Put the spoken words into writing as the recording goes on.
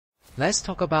let's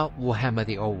talk about Warhammer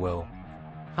the Old World.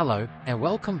 Hello and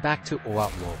welcome back to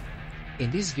alloutwarau. In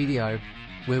this video,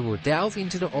 we will delve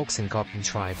into the Orcs and Goblin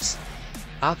tribes,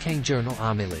 Arcane Journal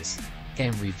army list,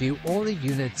 and review all the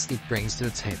units it brings to the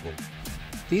table.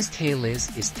 This tier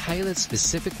list is tailored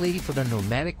specifically for the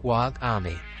Nomadic Waaagh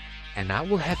army, and I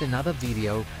will have another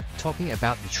video talking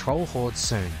about the Troll Horde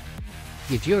soon.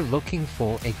 If you're looking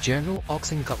for a general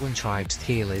Orcs and Goblin tribes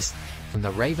tier list from the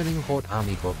Ravening Horde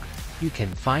army book, you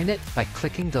can find it by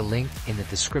clicking the link in the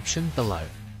description below.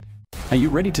 Are you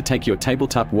ready to take your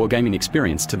tabletop wargaming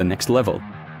experience to the next level?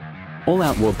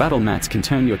 All-Out-War battle mats can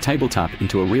turn your tabletop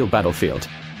into a real battlefield.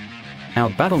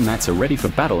 Our battle mats are ready for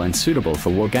battle and suitable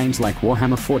for wargames like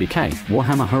Warhammer 40k,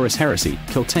 Warhammer Horus Heresy,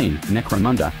 Kilteen,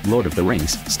 Necromunda, Lord of the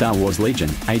Rings, Star Wars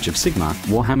Legion, Age of Sigmar,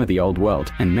 Warhammer the Old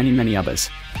World, and many others.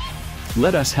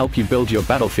 Let us help you build your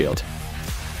battlefield.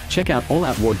 Check out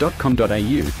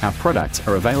alloutwarau.com.au. Our products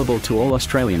are available to all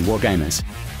Australian wargamers.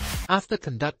 After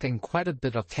conducting quite a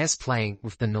bit of test playing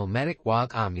with the Nomadic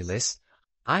Waaagh army list,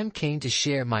 I'm keen to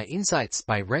share my insights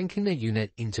by ranking the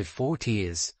unit into 4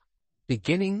 tiers.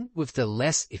 Beginning with the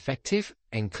less effective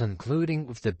and concluding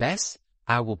with the best,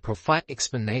 I will provide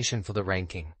explanation for the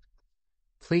ranking.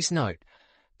 Please note,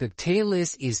 the tier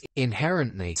list is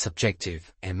inherently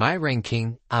subjective, and my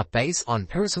ranking are based on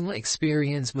personal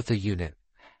experience with the unit.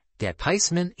 Their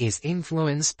placement is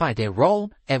influenced by their role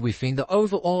and within the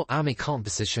overall army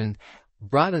composition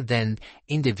rather than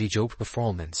individual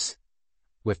performance.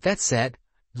 With that said,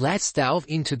 let's delve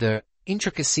into the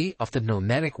intricacy of the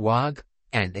Nomadic Waaagh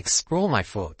and explore my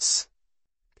thoughts.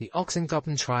 The Orcs and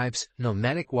Goblin tribes'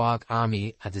 Nomadic Waaagh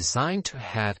army are designed to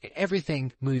have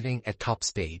everything moving at top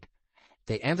speed.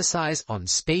 They emphasize on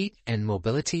speed and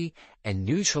mobility and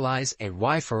neutralize a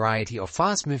wide variety of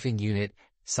fast-moving units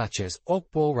such as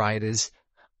Orc Bull Riders,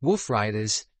 Wolf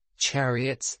Riders,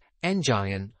 Chariots, and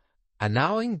Giant,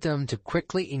 allowing them to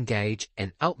quickly engage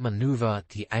and outmaneuver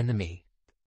the enemy.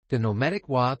 The Nomadic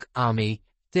Waaagh army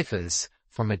differs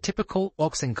from a typical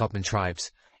Orcs and Goblin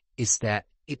tribes is that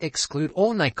it excludes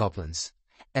all Night Goblins,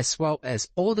 as well as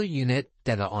all the units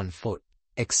that are on foot,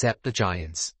 except the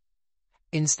Giants.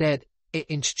 Instead, it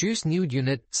introduced new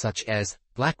units such as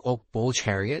Black Orc Bull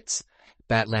Chariots,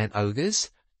 Badland Ogres,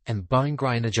 and Bone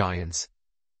Grinder Giants.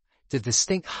 The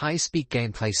distinct high-speed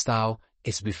gameplay style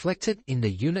is reflected in the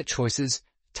unit choices,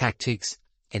 tactics,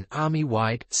 and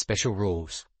army-wide special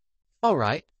rules.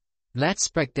 Alright, let's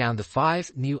break down the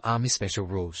 5 new army special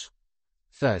rules.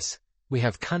 First, we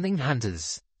have Cunning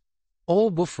Hunters. All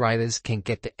Wolf Riders can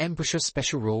get the Ambusher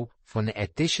special rule for an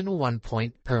additional 1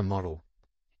 point per model,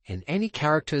 and any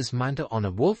characters mounted on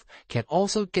a wolf can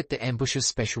also get the Ambusher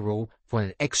special rule for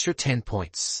an extra 10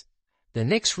 points. The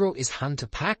next rule is Hunter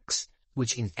Packs,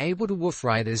 which enable the Wolf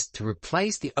Riders to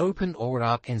replace the Open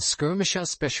Order and Skirmisher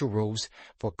special rules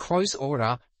for Close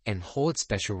Order and Horde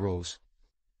special rules.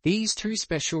 These 2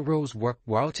 special rules work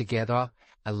well together,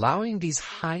 allowing these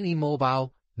highly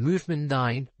mobile, Movement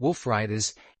 9 Wolf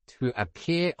Riders to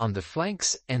appear on the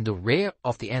flanks and the rear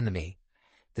of the enemy,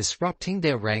 disrupting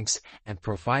their ranks and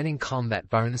providing combat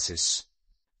bonuses.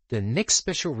 The next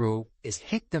special rule is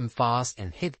Hit Them Fast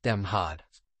and Hit Them Hard.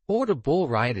 All the Bull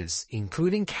Riders,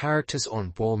 including characters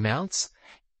on bull mounts,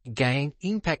 gain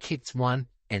Impact Hits 1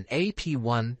 and AP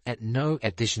 1 at no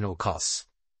additional cost.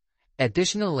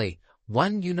 Additionally,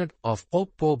 1 unit of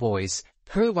Orc Bull Boys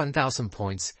per 1000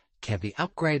 points can be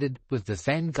upgraded with the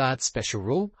Vanguard special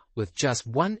rule with just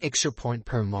 1 extra point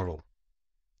per model.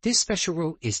 This special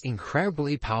rule is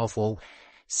incredibly powerful,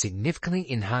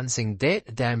 significantly enhancing their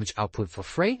damage output for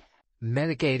free,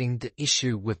 mitigating the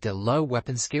issue with their low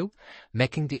weapon skill,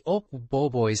 making the Orc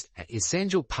Bull Boys an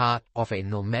essential part of a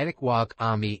Nomadic Waaagh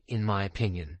army in my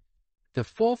opinion. The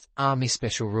 4th army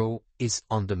special rule is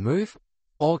On the Move.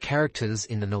 All characters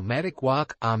in the Nomadic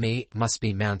Waaagh army must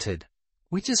be mounted,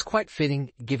 which is quite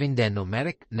fitting given their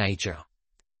nomadic nature.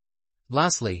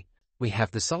 Lastly, we have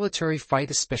the Solitary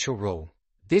Fighter special rule.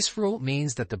 This rule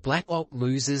means that the Black Orc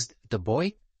loses the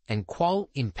Boy and Qual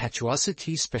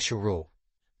Impetuosity special rule.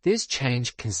 This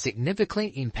change can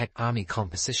significantly impact army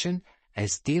composition,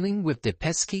 as dealing with the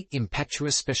pesky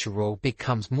Impetuous special rule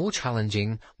becomes more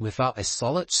challenging without a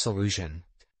solid solution.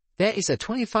 There is a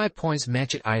 25 points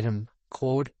magic item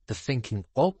called the Thinking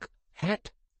Orc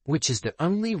Hat, which is the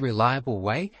only reliable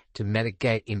way to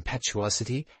mitigate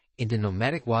impetuosity in the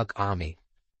Nomadic Waaagh army.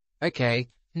 Okay,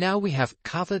 now we have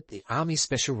covered the army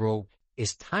special rule,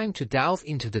 it's time to delve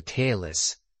into the tier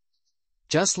list.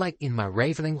 Just like in my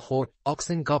Ravening Horde Orcs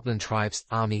and Goblin tribes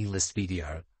army list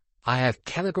video, I have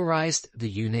categorized the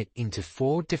unit into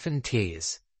 4 different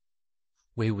tiers.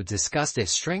 We will discuss their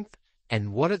strength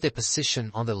and what their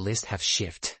position on the list have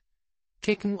shifted.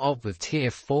 Kicking off with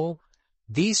Tier 4,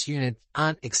 these units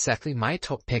aren't exactly my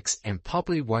top picks and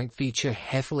probably won't feature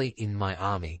heavily in my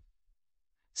army.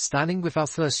 Starting with our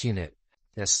first unit,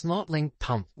 the Snotling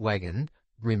Pump Wagon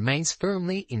remains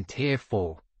firmly in Tier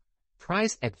 4.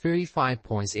 Priced at 35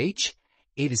 points each,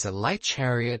 it is a light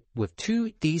chariot with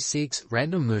 2 d6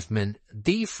 random movement,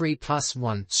 d3 plus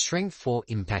 1 strength 4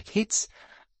 impact hits,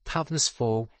 toughness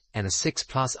 4, and a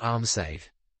 6+ arm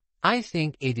save. I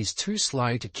think it is too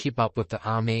slow to keep up with the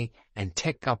army and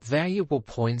take up valuable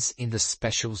points in the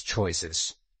specials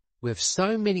choices. With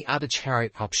so many other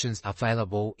chariot options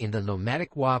available in the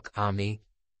Nomadic Waaagh army,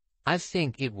 I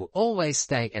think it will always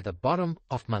stay at the bottom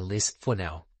of my list for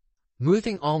now.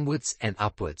 Moving onwards and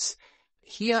upwards,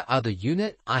 here are the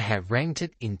units I have ranked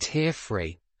in Tier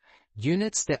 3.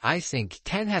 Units that I think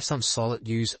can have some solid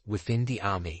use within the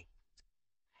army.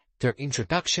 The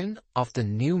introduction of the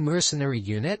new mercenary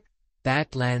unit,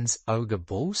 Badlands Ogre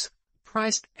Bulls,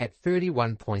 priced at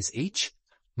 31 points each,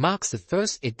 marks the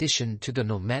first addition to the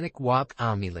Nomadic Waaagh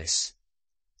army list.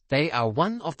 They are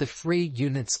one of the 3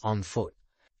 units on foot.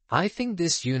 I think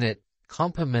this unit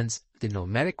complements the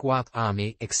Nomadic Waaagh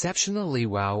army exceptionally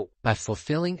well by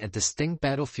fulfilling a distinct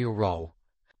battlefield role.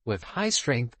 With high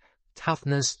strength,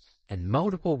 toughness, and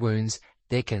multiple wounds,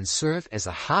 they can serve as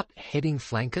a hard-hitting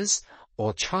flankers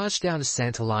or charge down the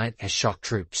center line as shock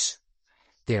troops.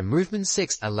 Their movement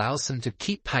 6 allows them to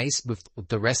keep pace with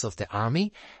the rest of the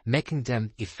army, making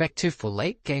them effective for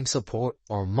late-game support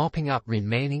or mopping up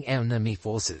remaining enemy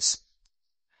forces.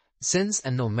 Since a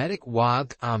Nomadic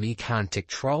Waaagh army can't take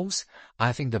trolls,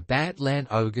 I think the Badland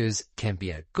Ogres can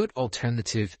be a good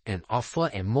alternative and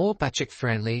offer a more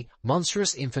budget-friendly,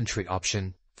 monstrous infantry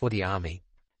option for the army.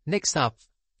 Next up,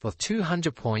 for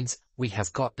 200 points, we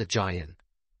have got the Giant,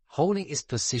 holding its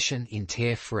position in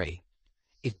Tier 3.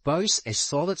 It boasts a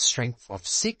solid strength of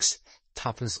 6,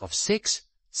 toughness of 6,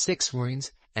 6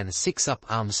 wounds, and a 6-up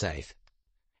arm save.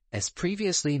 As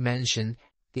previously mentioned,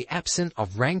 the absence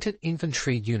of ranked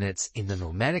infantry units in the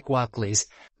Nomadic Waaagh list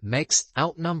makes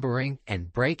outnumbering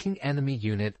and breaking enemy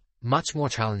unit much more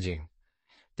challenging.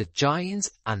 The Giant's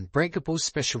unbreakable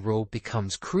special rule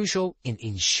becomes crucial in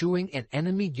ensuring an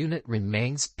enemy unit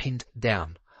remains pinned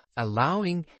down,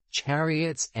 allowing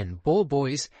chariots and ball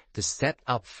boys to set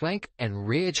up flank and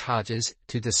rear charges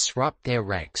to disrupt their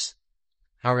ranks.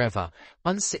 However,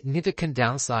 one significant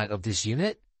downside of this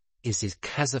unit is its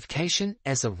classification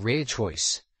as a rare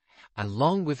choice.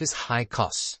 Along with its high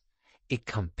costs, it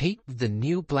competes with the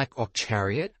new Black Orc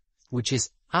Chariot, which is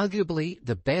arguably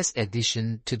the best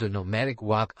addition to the Nomadic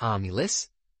Waaagh army list.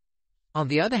 On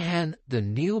the other hand, the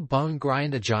new Bone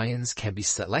Grinder Giants can be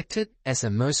selected as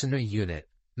a mercenary unit,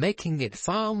 making it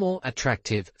far more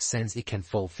attractive since it can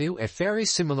fulfill a very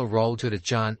similar role to the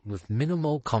Giant with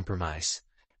minimal compromise.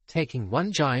 Taking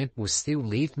one Giant will still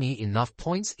leave me enough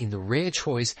points in the rare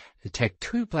choice to take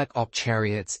 2 Black Orc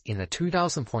Chariots in a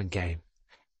 2,000-point game.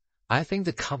 I think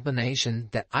the combination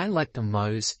that I like the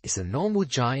most is a normal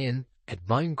Giant, a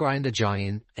Bone Grinder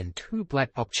Giant, and 2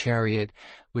 Black Orc Chariot,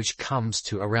 which comes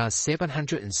to around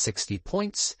 760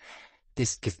 points.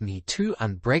 This gives me 2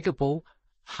 unbreakable,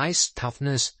 high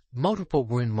toughness, multiple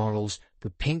wound models to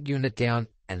pin unit down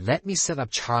and let me set up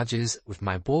charges with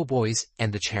my ball boys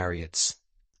and the chariots.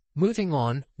 Moving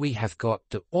on, we have got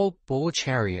the Orc Bull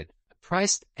Chariot,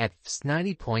 priced at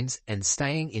 90 points and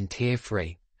staying in Tier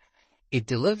 3. It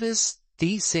delivers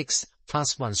d6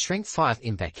 plus 1 strength 5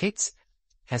 impact hits,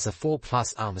 has a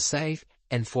 4+ armor save,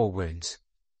 and 4 wounds.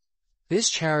 This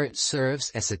chariot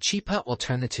serves as a cheaper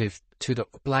alternative to the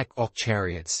Black Orc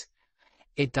Chariots.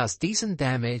 It does decent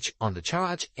damage on the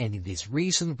charge and it is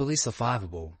reasonably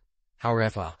survivable.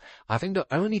 However, I think the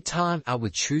only time I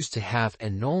would choose to have a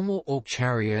normal Orc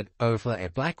Chariot over a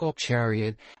Black Orc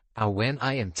Chariot are when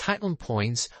I am tight on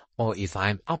points or if I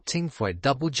am opting for a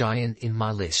double Giant in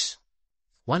my list.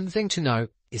 One thing to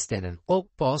note is that an Orc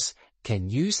boss can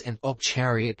use an Orc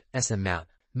Chariot as a mount,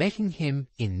 making him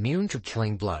immune to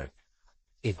killing blow.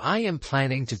 If I am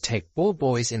planning to take ball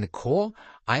boys in the core,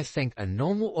 I think a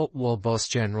normal Orc War Boss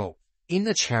General in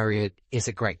the Chariot is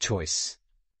a great choice.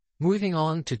 Moving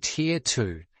on to Tier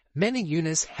 2, many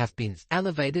units have been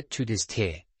elevated to this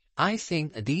tier. I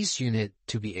think these units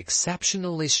to be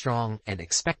exceptionally strong and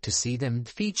expect to see them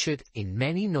featured in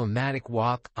many Nomadic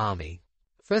Waaagh army.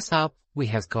 First up, we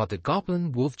have got the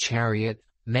Goblin Wolf Chariot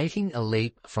making a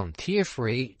leap from Tier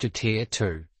 3 to Tier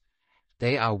 2.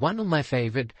 They are one of my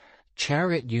favorite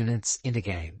chariot units in the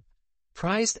game.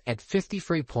 Priced at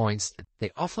 53 points,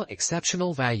 they offer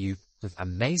exceptional value with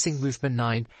amazing movement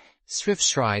 9, swift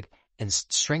stride, and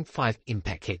strength 5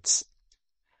 impact hits.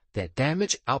 Their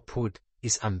damage output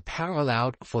is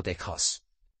unparalleled for their cost.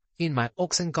 In my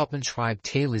Orcs and Goblin Tribe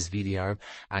tier list video,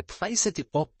 I placed the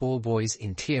Orc Boys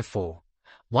in tier 4,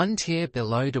 one tier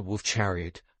below the Wolf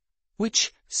Chariot,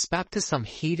 which sparked some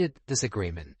heated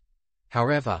disagreement.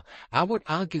 However, I would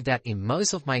argue that in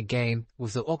most of my game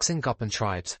with the Orcs and Goblin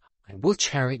Tribes, my Wolf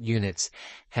Chariot units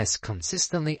has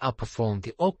consistently outperformed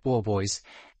the Orc Boys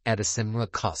at a similar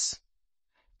cost.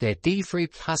 Their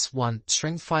D3+1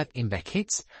 Strength 5 impact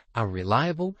hits are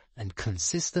reliable and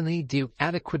consistently deal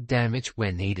adequate damage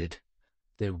when needed.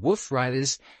 The Wolf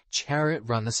Rider's Chariot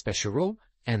Runner special rule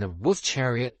and the Wolf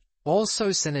Chariot also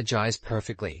synergize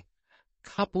perfectly,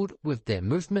 coupled with their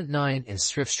Movement 9 and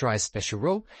Swift Stride special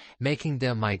rule, making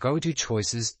them my go-to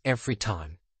choices every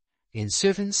time. In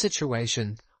certain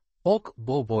situations, Orc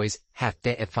Boys have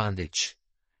their advantage.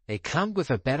 They come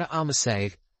with a better armor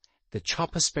save, the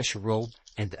Chopper special rule,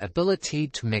 and the ability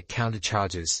to make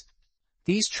countercharges.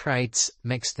 These traits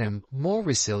makes them more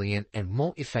resilient and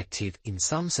more effective in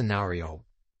some scenario.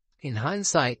 In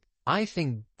hindsight, I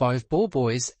think both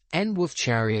Boys and Wolf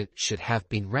Chariot should have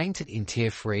been ranked in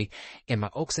tier 3 in my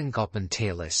Orcs and Goblin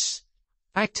tier list.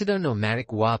 Back to the Nomadic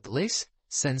Waaagh list,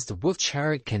 since the Wolf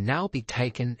Chariot can now be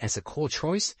taken as a core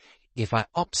choice, if I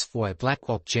opt for a Black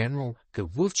Orc General, the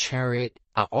Wolf Chariot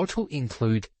are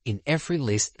auto-include in every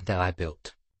list that I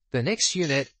built. The next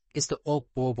unit is the Orc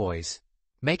Boys,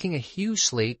 making a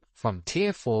huge leap from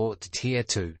tier 4 to tier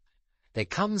 2. They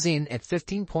comes in at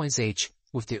 15 points each,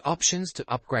 with the options to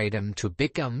upgrade them to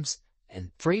big guns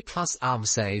and 3+ armor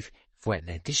save for an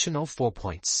additional 4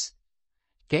 points.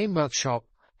 Game Workshop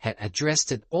had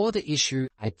addressed all the issue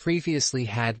I previously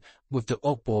had with the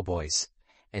Orc Boys,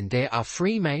 and there are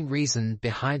 3 main reasons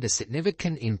behind the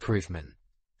significant improvement.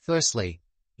 Firstly,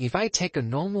 if I take a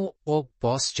normal Orc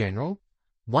Boss General,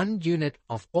 one unit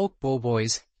of Orc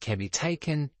Boys can be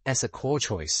taken as a core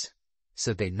choice,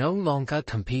 so they're no longer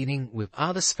competing with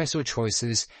other special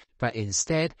choices, but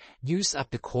instead use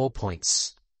up the core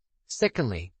points.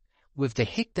 Secondly, with the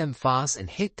Hit Them Fast and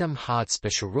Hit Them Hard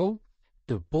special rule,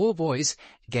 the Boys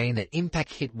gain an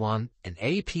Impact Hit 1 and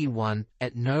AP 1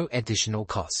 at no additional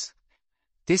cost.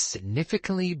 This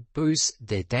significantly boosts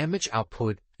their damage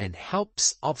output and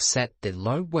helps offset their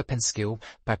low weapon skill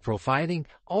by providing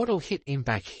auto-hit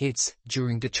impact hits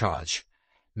during the charge,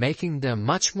 making them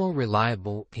much more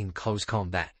reliable in close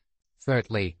combat.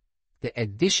 Thirdly, the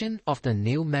addition of the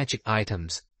new magic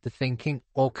items, the Thinking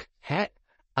Orc Hat,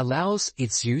 allows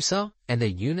its user and the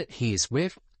unit he is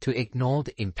with to ignore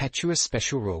the Impetuous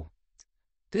special rule.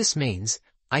 This means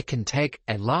I can take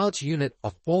a large unit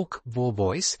of Orc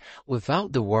Boys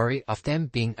without the worry of them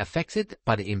being affected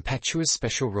by the Impetuous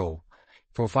special rule,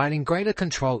 providing greater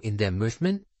control in their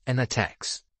movement and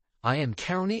attacks. I am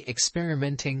currently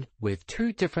experimenting with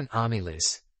 2 different army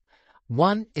lists.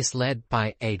 One is led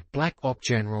by a Black Orc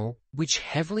General, which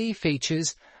heavily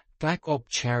features Black Orc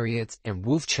Chariots and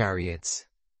Wolf Chariots.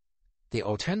 The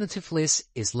alternative list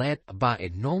is led by a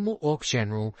normal Orc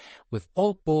General with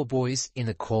Orc Boys in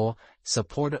the core,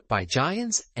 supported by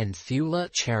Giants and Fueler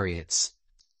Chariots.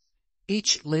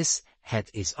 Each list had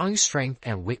its own strengths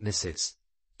and weaknesses,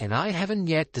 and I haven't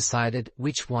yet decided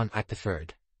which one I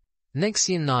preferred. Next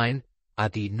in line are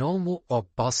the normal Orc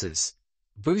Bosses,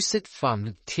 boosted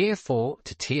from tier 4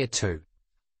 to tier 2.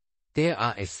 There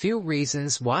are a few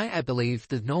reasons why I believe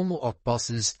the normal Orc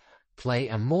Bosses play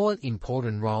a more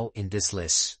important role in this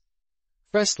list.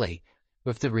 Firstly,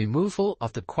 with the removal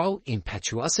of the quote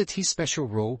Impetuosity special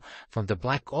rule from the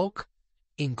Black Orc,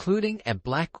 including a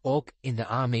Black Orc in the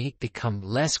army become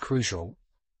less crucial.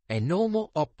 A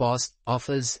normal Orc Boss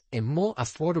offers a more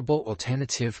affordable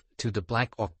alternative to the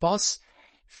Black Orc Boss,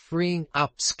 freeing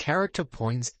up character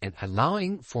points and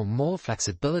allowing for more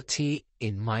flexibility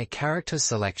in my character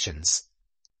selections.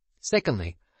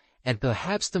 Secondly, and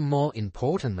perhaps the more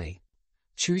importantly,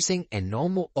 choosing a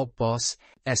normal Orc Boss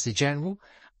as the general,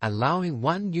 allowing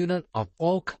one unit of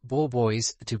Orc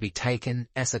Boys to be taken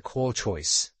as a core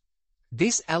choice.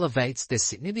 This elevates the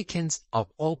significance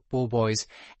of Orc Boys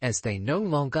as they no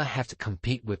longer have to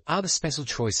compete with other special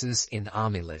choices in the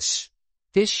army list.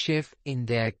 This shift in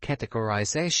their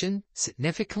categorization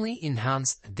significantly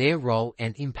enhanced their role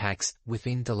and impacts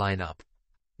within the lineup.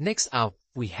 Next up,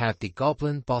 we have the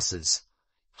Goblin Bosses,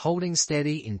 holding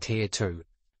steady in tier 2,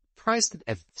 priced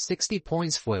at 60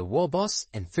 points for a War Boss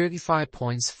and 35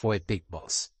 points for a Big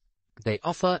Boss. They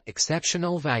offer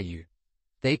exceptional value.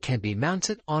 They can be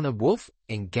mounted on a wolf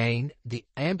and gain the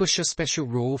Ambusher special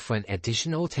rule for an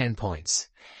additional 10 points.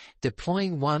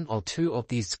 Deploying 1 or 2 of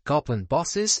these Goblin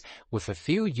Bosses with a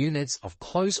few units of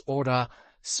close order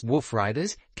Wolf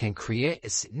Riders can create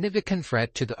a significant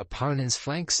threat to the opponent's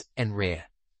flanks and rear.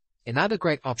 Another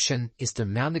great option is to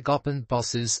mount the goblin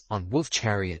bosses on wolf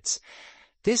chariots.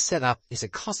 This setup is a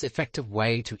cost-effective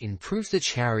way to improve the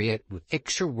chariot with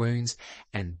extra wounds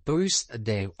and boost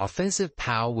their offensive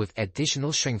power with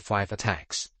additional strength 5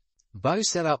 attacks. Both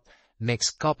setup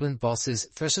makes goblin bosses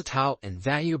versatile and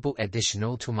valuable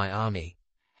additional to my army.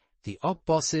 The orc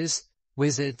bosses,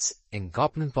 wizards, and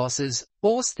goblin bosses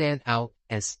all stand out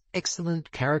as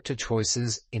excellent character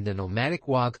choices in the Nomadic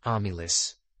Waaagh army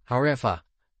list. However,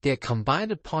 their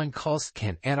combined point cost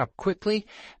can add up quickly,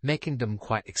 making them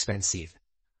quite expensive.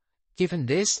 Given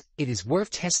this, it is worth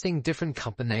testing different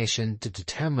combinations to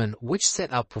determine which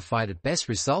setup provided best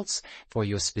results for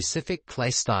your specific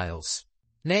playstyles.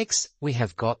 Next, we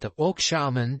have got the Orc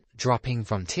Shaman dropping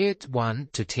from Tier 1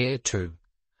 to Tier 2.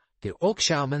 The Orc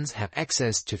Shamans have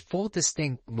access to 4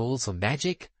 distinct rules of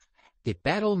magic: the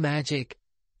Battle Magic,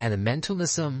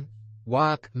 Elementalism,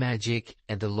 Waaagh Magic,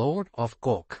 and the Lord of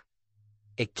Gork.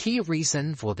 A key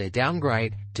reason for their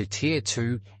downgrade to Tier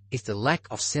 2 is the lack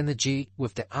of synergy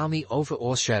with the army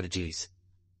overall strategies.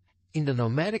 In the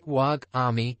Nomadic Waaagh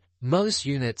army, most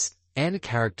units and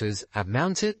characters are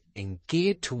mounted and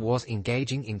geared towards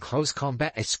engaging in close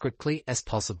combat as quickly as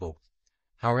possible.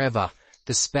 However,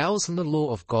 the spells on the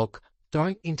Lord of Gork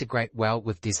don't integrate well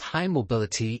with this high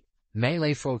mobility,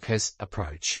 melee-focused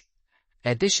approach.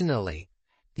 Additionally,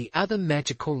 the other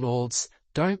magical lords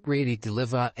don't really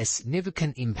deliver a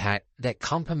significant impact that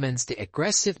complements the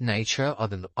aggressive nature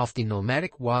of the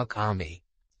Nomadic Waaagh army.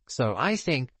 So I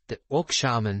think the Orc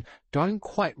Shaman don't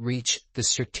quite reach the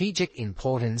strategic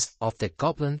importance of their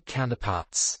Goblin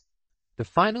counterparts. The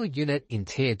final unit in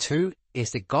Tier 2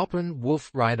 is the Goblin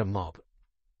Wolf Rider mob.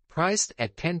 Priced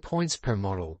at 10 points per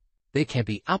model, they can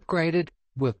be upgraded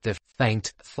with the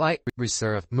Faint Flight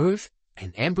Reserve move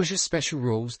and Ambusher special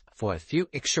rules for a few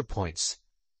extra points.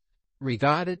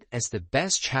 Regarded as the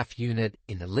best chaff unit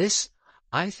in the list,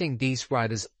 I think these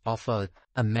riders offer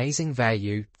amazing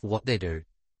value for what they do.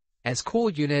 As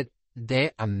core unit,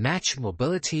 their unmatched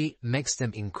mobility makes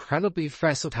them incredibly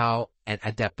versatile and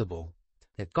adaptable.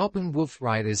 The Goblin Wolf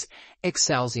Riders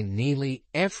excels in nearly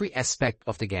every aspect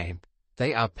of the game.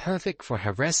 They are perfect for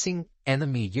harassing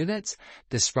enemy units,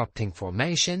 disrupting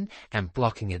formation, and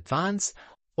blocking advance,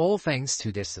 all thanks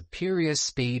to their superior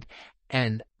speed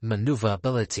and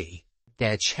maneuverability.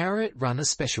 Their Chariot Runner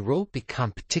special rule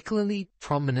become particularly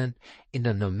prominent in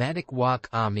the Nomadic Waaagh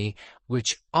army,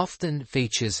 which often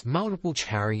features multiple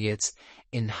chariots,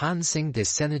 enhancing their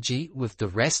synergy with the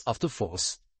rest of the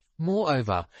force.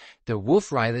 Moreover, the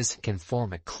Wolf Riders can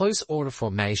form a close order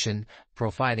formation,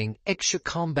 providing extra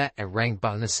combat and rank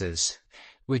bonuses,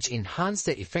 which enhance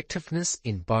their effectiveness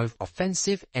in both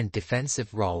offensive and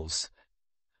defensive roles.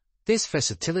 This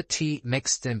versatility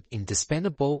makes them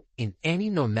indispensable in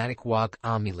any Nomadic Waaagh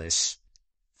army list.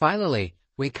 Finally,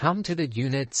 we come to the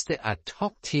units that are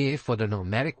top tier for the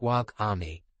Nomadic Waaagh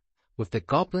army, with the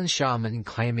Goblin Shaman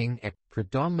claiming a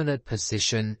predominant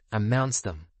position amongst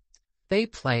them. They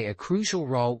play a crucial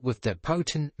role with their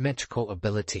potent magical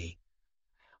ability.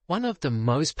 One of the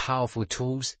most powerful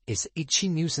tools is the Itchy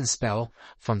Nuisance spell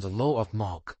from the Lord of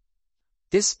Gork.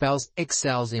 This spell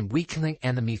excels in weakening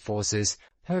enemy forces,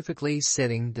 perfectly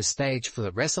setting the stage for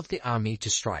the rest of the army to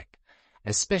strike,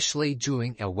 especially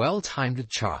during a well-timed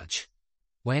charge.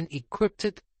 When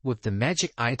equipped with the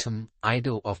magic item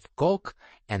Idol of Gork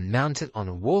and mounted on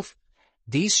a wolf,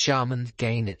 these shamans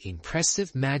gain an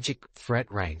impressive magic threat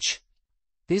range.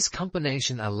 This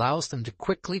combination allows them to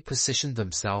quickly position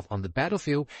themselves on the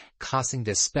battlefield, casting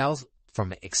their spells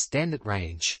from an extended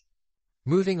range.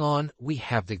 Moving on, we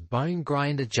have the Bone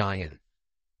Grinder Giant,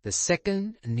 the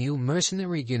second new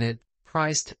mercenary unit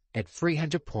priced at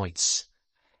 300 points.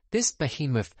 This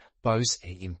behemoth boasts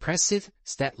an impressive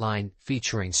stat line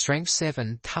featuring Strength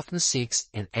 7, Toughness 6,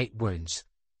 and 8 wounds,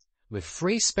 with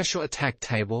 3 special attack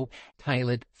tables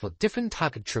tailored for different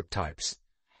target troop types.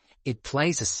 It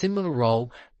plays a similar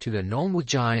role to the normal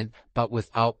giant, but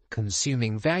without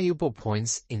consuming valuable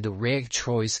points in the rare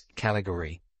choice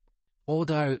category.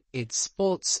 Although it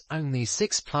sports only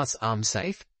 6+ arm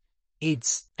save,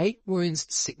 its 8 wounds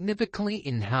significantly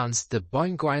enhance the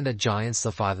Bone Grinder Giant's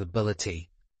survivability,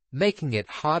 making it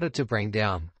harder to bring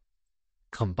down.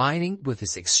 Combining with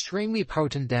its extremely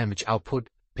potent damage output,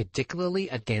 particularly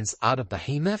against other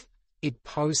behemoths, it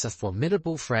poses a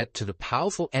formidable threat to the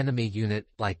powerful enemy unit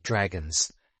like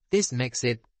dragons. This makes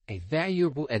it a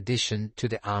valuable addition to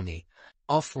the army,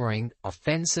 offering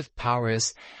offensive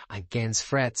powers against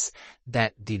threats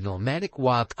that the Nomadic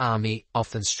Waaagh army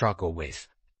often struggle with.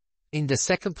 In the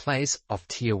second place of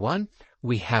Tier 1,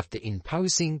 we have the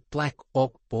imposing Black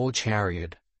Orc Boar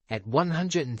Chariot at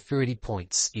 130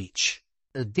 points each.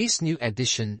 This new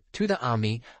addition to the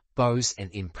army boasts an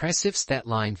impressive stat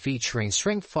line featuring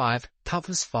Strength 5,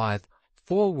 Toughness 5,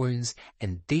 4 wounds,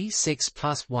 and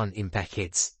D6+1 impact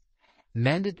hits.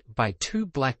 Manned by 2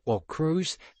 Black Orc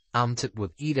crews, armed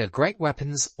with either great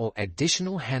weapons or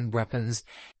additional hand weapons,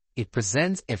 it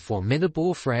presents a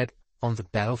formidable threat on the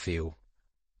battlefield.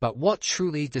 But what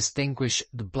truly distinguishes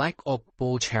the Black Orc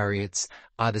Bull Chariots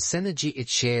are the synergy it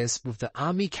shares with the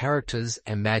army characters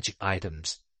and magic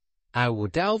items. I will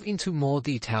delve into more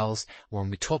details when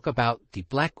we talk about the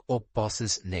Black Orc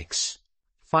bosses next.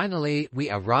 Finally, we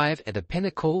arrive at the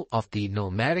pinnacle of the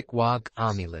Nomadic Waaagh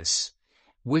army list,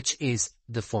 which is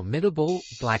the formidable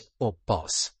Black Orc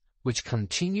boss, which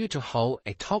continue to hold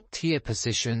a top-tier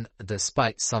position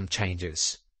despite some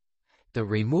changes. The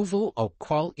removal of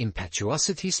Quell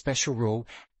Impetuosity special rule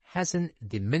hasn't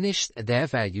diminished their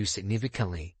value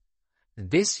significantly.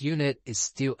 This unit is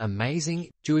still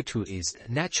amazing due to its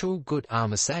natural good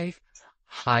armor save,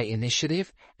 high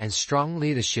initiative, and strong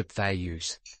leadership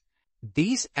values.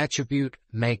 These attributes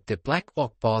make the Black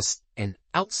Orc boss an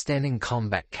outstanding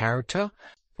combat character,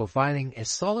 providing a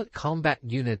solid combat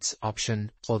units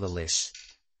option for the list.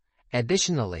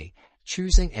 Additionally,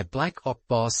 choosing a Black Orc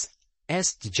boss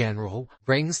as the general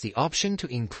brings the option to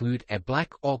include a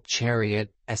Black Orc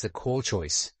chariot as a core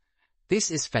choice. This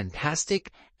is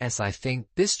fantastic, as I think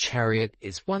this chariot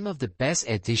is one of the best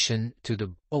additions to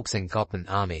the Orcs and Goblin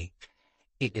army.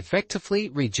 It effectively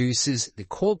reduces the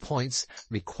core points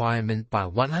requirement by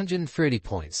 130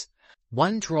 points.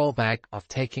 One drawback of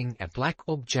taking a Black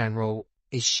Orc general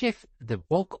is shift the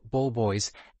Orc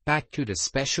Bullboys back to the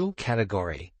special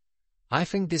category. I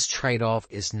think this trade-off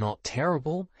is not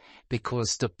terrible,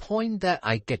 because the point that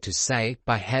I get to save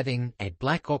by having a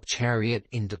Black Orc chariot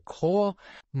in the core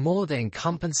more than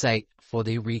compensate for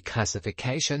the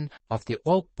reclassification of the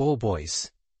Orc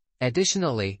Bullboys.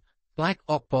 Additionally, Black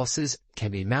Orc bosses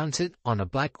can be mounted on a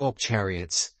Black Orc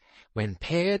chariots. When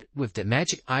paired with the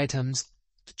magic items,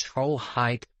 the Troll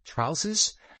Hide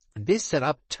Trousers, this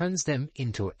setup turns them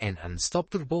into an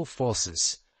unstoppable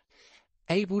forces,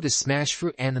 able to smash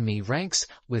through enemy ranks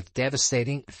with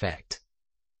devastating effect.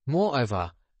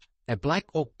 Moreover, a Black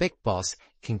Orc Big Boss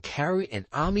can carry an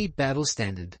army battle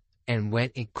standard, and when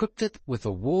equipped with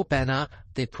a war banner,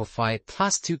 they provide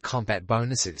 +2 combat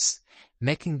bonuses,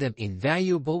 making them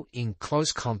invaluable in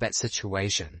close combat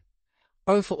situation.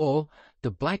 Overall,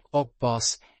 the Black Orc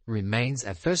boss remains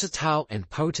a versatile and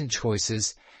potent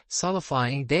choices,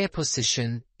 solidifying their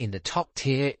position in the top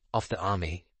tier of the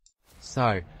army.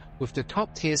 So, with the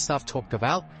top tier stuff talked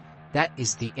about, that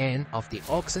is the end of the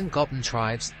Orcs and Goblin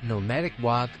Tribes Nomadic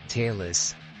Waaagh tier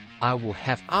list. I will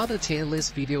have other tier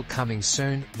list video coming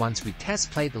soon once we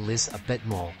test play the list a bit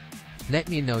more. Let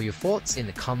me know your thoughts in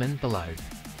the comment below.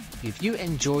 If you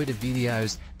enjoy the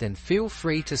videos, then feel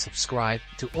free to subscribe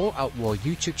to alloutwarau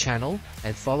YouTube channel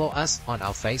and follow us on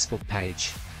our Facebook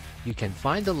page. You can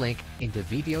find the link in the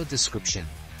video description.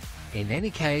 In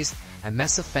any case, a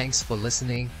massive thanks for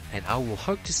listening, and I will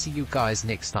hope to see you guys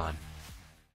next time.